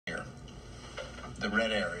The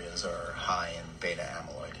red areas are high in beta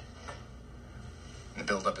amyloid. The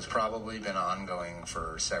buildup has probably been ongoing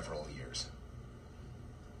for several years.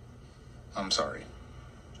 I'm sorry.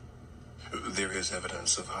 There is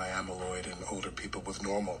evidence of high amyloid in older people with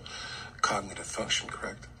normal cognitive function,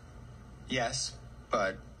 correct? Yes,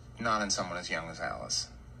 but not in someone as young as Alice.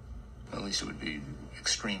 At least it would be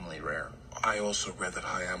extremely rare. I also read that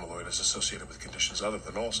high amyloid is associated with conditions other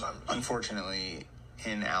than Alzheimer's. Unfortunately,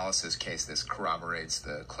 in Alice's case, this corroborates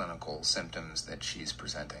the clinical symptoms that she's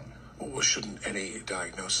presenting. Well, shouldn't any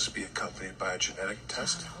diagnosis be accompanied by a genetic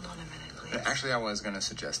test? Hold on a minute, please. Actually, I was going to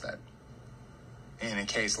suggest that. In a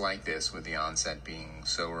case like this, with the onset being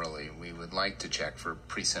so early, we would like to check for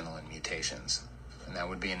presenilin mutations. And that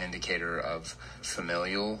would be an indicator of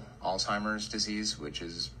familial Alzheimer's disease, which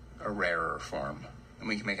is a rarer form. And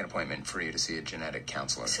we can make an appointment for you to see a genetic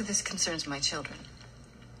counselor. So this concerns my children?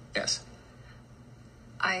 Yes.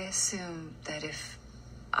 I assume that if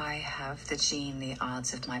I have the gene, the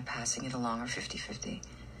odds of my passing it along are 50-50.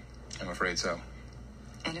 I'm afraid so.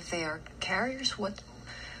 And if they are carriers, what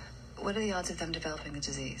are the odds of them developing the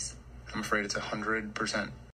disease? I'm afraid it's 100%.